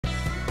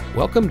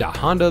Welcome to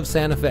Honda of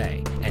Santa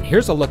Fe, and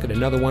here's a look at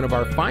another one of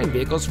our fine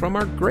vehicles from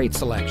our great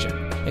selection.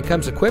 It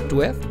comes equipped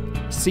with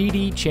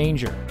CD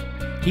changer,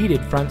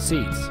 heated front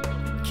seats,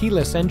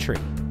 keyless entry,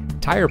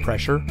 tire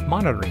pressure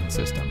monitoring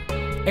system,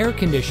 air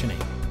conditioning,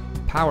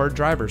 power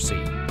driver's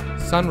seat,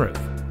 sunroof,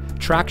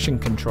 traction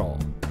control,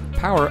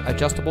 power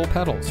adjustable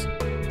pedals,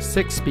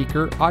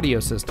 6-speaker audio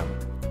system,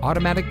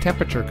 automatic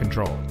temperature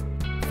control,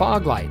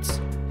 fog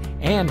lights,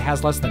 and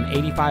has less than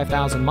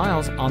 85,000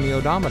 miles on the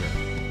odometer.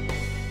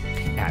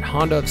 At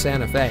Honda of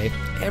Santa Fe,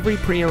 every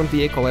pre-owned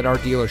vehicle at our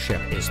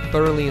dealership is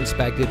thoroughly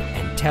inspected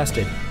and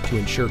tested to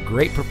ensure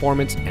great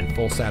performance and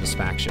full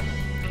satisfaction.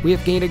 We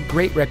have gained a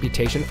great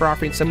reputation for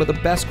offering some of the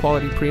best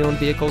quality pre-owned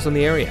vehicles in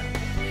the area.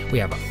 We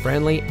have a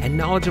friendly and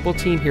knowledgeable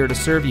team here to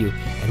serve you,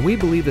 and we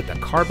believe that the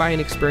car buying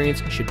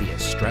experience should be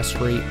as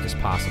stress-free as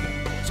possible.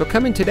 So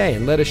come in today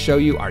and let us show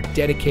you our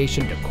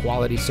dedication to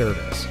quality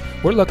service.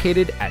 We're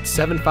located at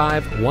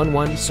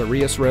 7511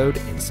 Cerrillos Road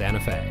in Santa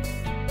Fe.